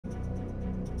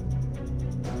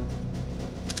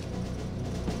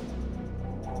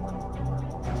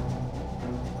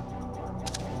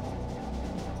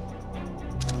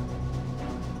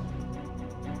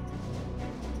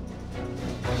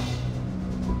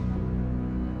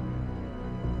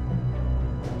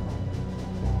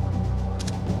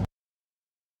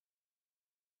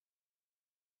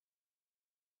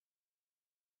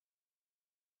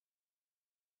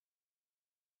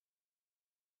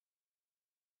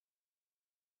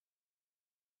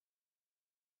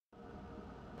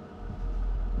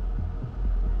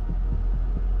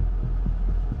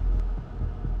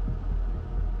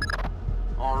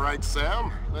right,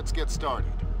 Sam. Let's get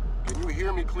started. Can you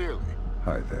hear me clearly?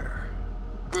 Hi there.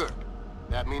 Good.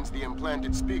 That means the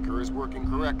implanted speaker is working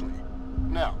correctly.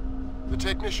 Now, the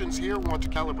technicians here want to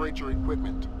calibrate your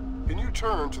equipment. Can you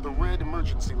turn to the red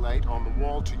emergency light on the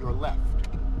wall to your left?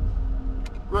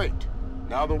 Great.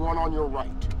 Now the one on your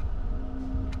right.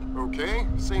 Okay,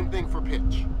 same thing for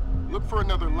pitch. Look for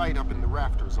another light up in the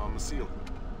rafters on the ceiling.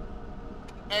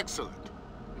 Excellent.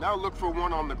 Now look for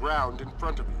one on the ground in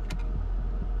front of you.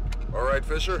 All right,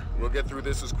 Fisher. We'll get through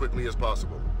this as quickly as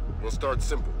possible. We'll start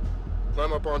simple.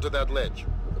 Climb up onto that ledge,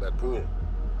 over that pool.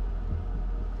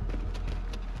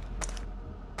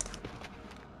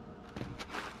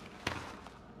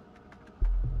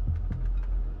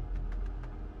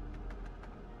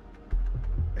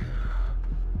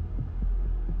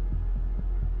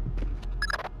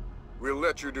 We'll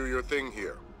let you do your thing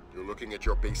here. You're looking at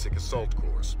your basic assault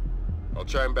course. I'll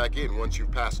chime back in once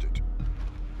you've passed it.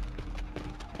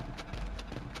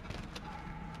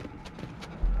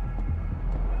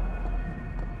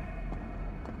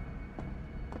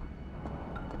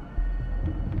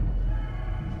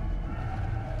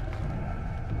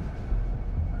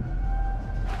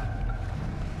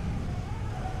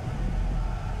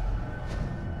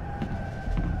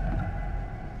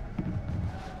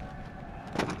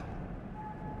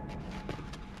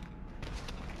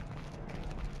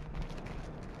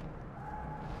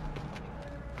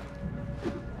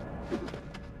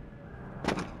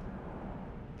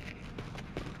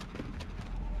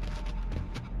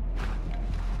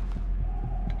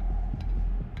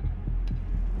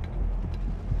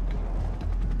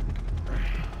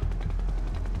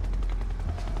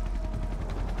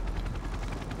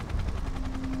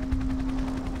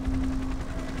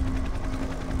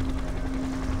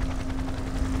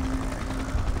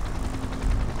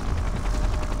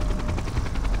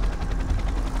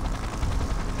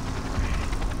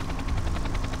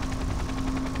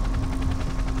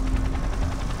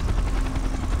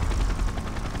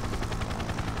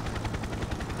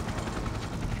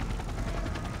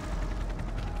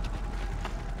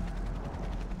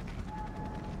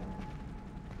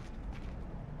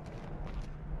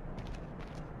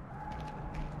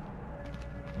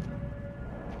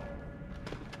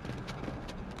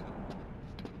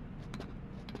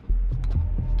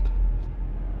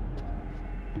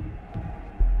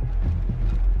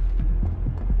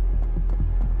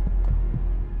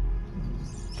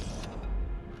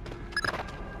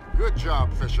 Good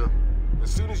job, Fisher.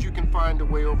 As soon as you can find a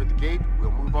way over the gate,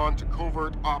 we'll move on to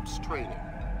covert ops training.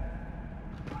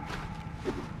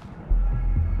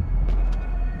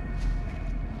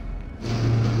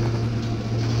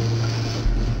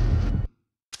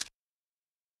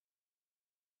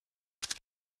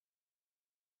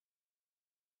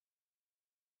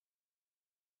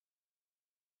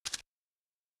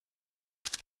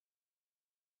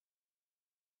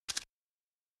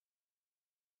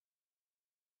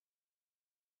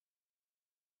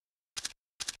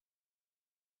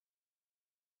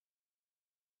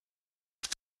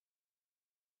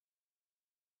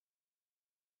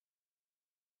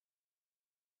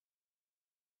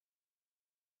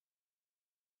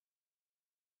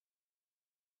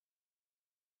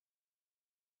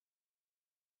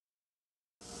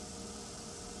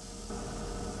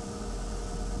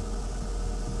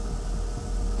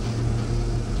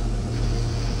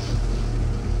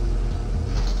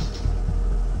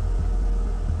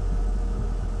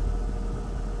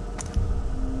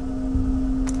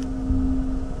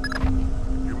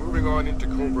 Into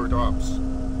covert ops.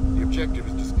 The objective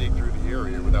is to sneak through the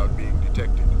area without being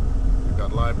detected. We've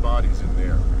got live bodies in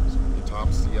there. Some of the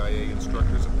top CIA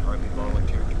instructors have kindly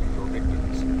volunteered to be your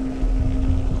victims.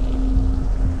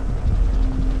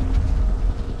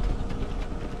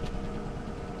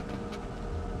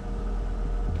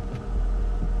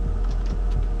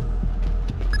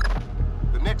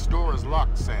 The next door is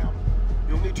locked, Sam.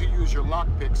 You'll need to use your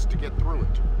lockpicks to get through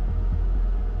it.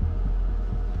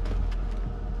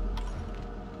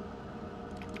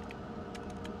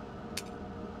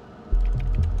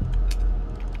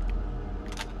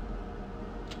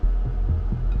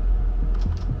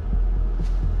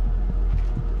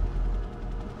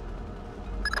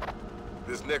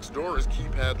 This next door is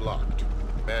keypad locked.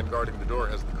 The man guarding the door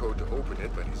has the code to open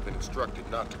it, but he's been instructed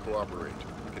not to cooperate.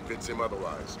 Convince him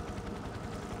otherwise.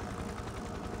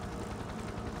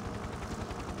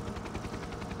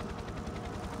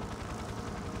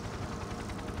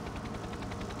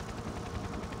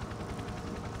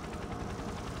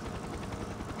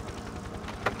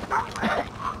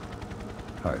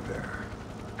 Hi there.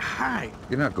 Hi.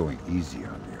 You're not going easy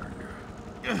on me, are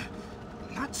you?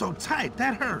 Not so tight.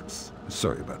 That hurts.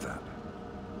 Sorry about that.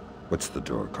 What's the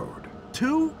door code?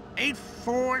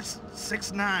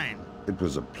 28469. It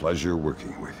was a pleasure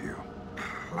working with you.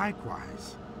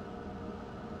 Likewise.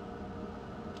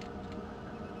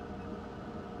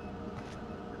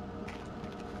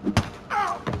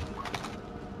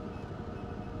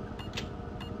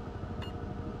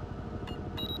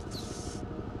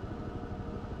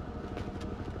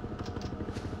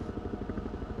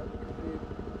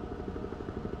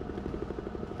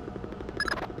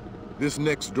 This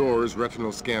next door is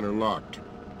retinal scanner locked.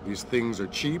 These things are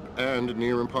cheap and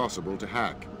near impossible to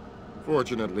hack.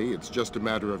 Fortunately, it's just a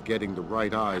matter of getting the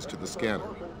right eyes to the scanner,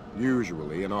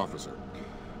 usually an officer.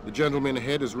 The gentleman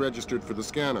ahead is registered for the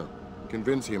scanner.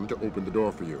 Convince him to open the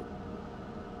door for you.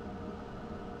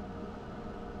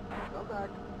 Come back.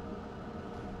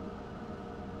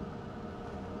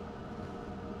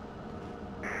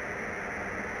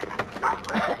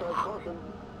 Caution.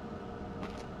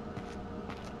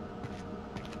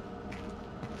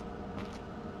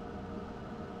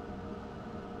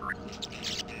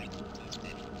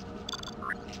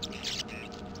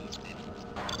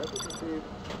 Message received.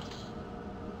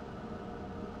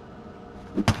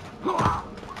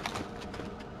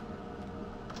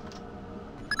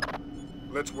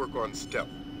 Let's work on stealth.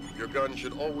 Your gun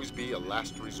should always be a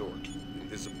last resort.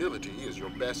 Invisibility is your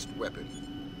best weapon.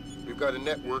 We've got a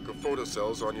network of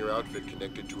photocells on your outfit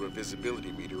connected to a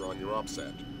visibility meter on your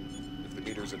OPSAT. If the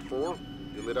meter's at 4,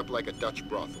 you're lit up like a Dutch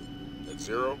brothel. At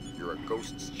 0, you're a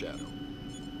ghost's shadow.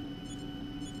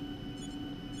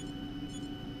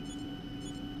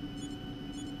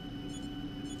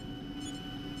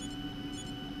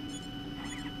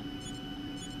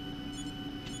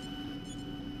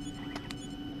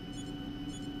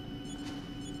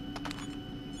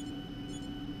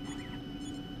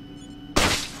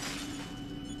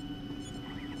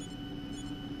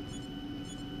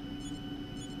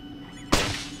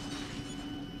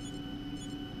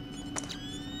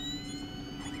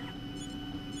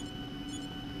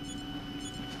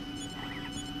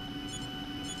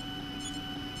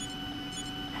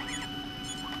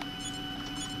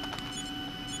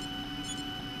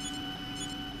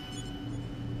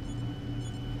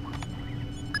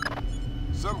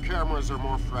 Some cameras are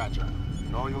more fragile,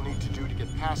 and all you'll need to do to get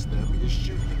past them is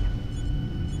shoot them.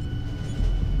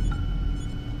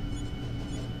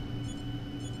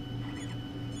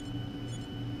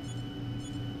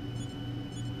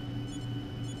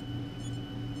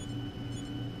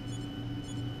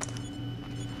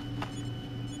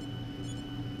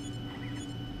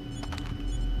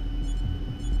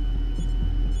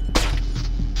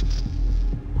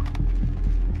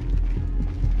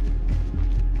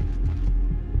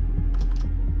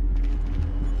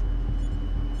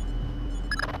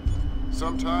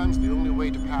 Sometimes the only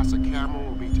way to pass a camera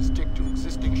will be to stick to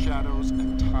existing shadows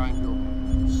and time your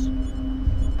movements.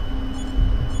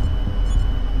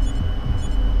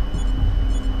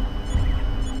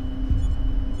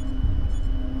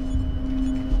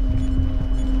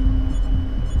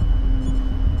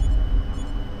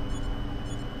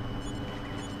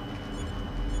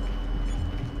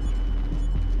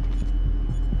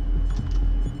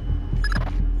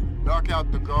 Knock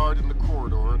out the guard in the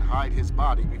corridor and hide his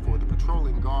body before the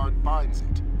patrolling guard finds it.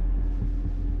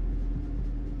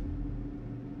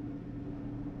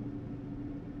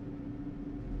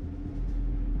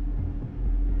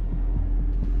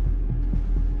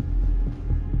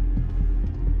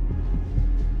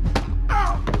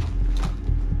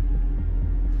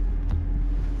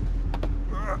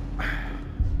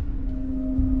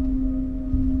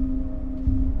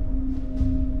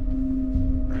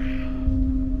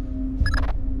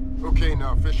 Okay,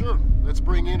 now, Fisher, let's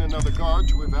bring in another guard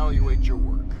to evaluate your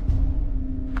work.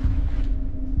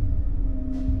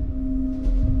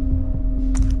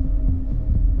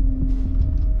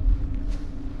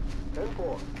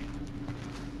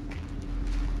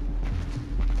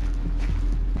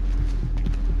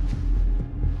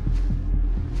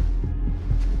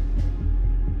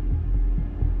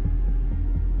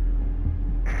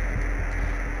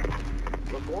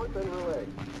 Report and relay.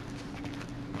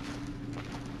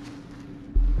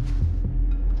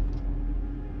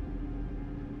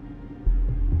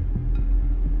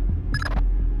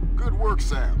 Good work,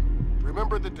 Sam.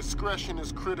 Remember that discretion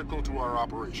is critical to our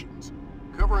operations.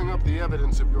 Covering up the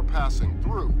evidence of your passing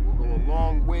through will go a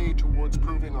long way towards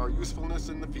proving our usefulness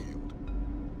in the field.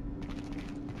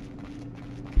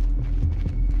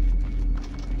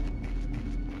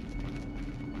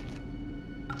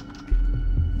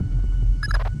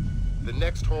 The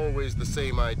next hallway's the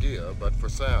same idea, but for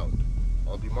sound.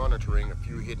 I'll be monitoring a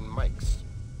few hidden mics.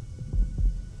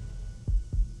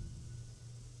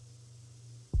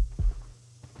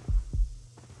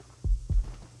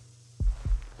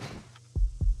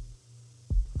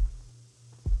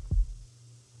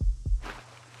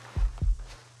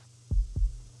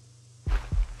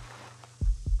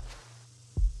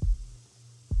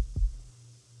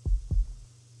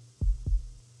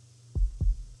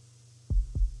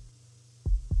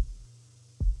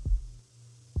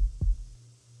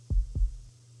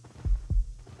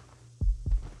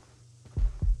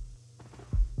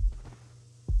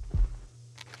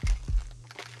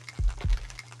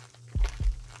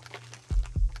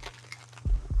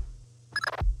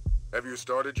 Have you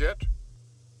started yet?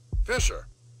 Fisher!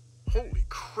 Holy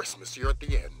Christmas, you're at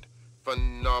the end.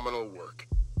 Phenomenal work.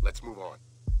 Let's move on.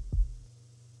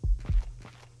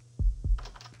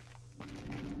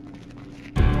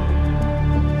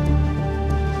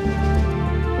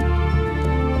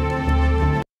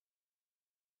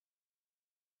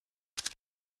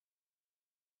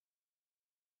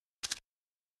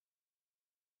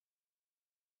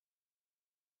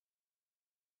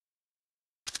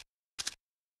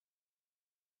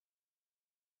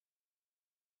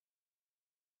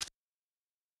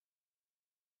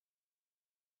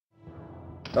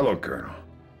 Hello, Colonel.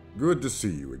 Good to see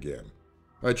you again.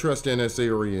 I trust NSA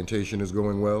orientation is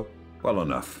going well? Well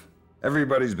enough.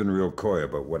 Everybody's been real coy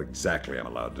about what exactly I'm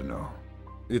allowed to know.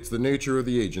 It's the nature of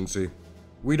the agency.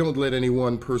 We don't let any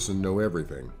one person know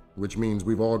everything, which means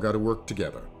we've all got to work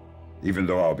together. Even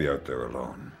though I'll be out there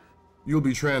alone. You'll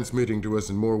be transmitting to us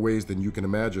in more ways than you can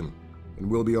imagine, and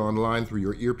we'll be online through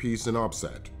your earpiece and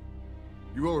OPSAT.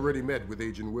 You already met with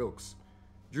Agent Wilkes.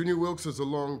 Junior Wilkes is a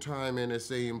long-time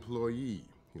NSA employee.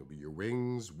 He'll be your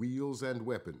wings, wheels, and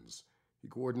weapons. He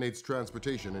coordinates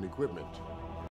transportation and equipment.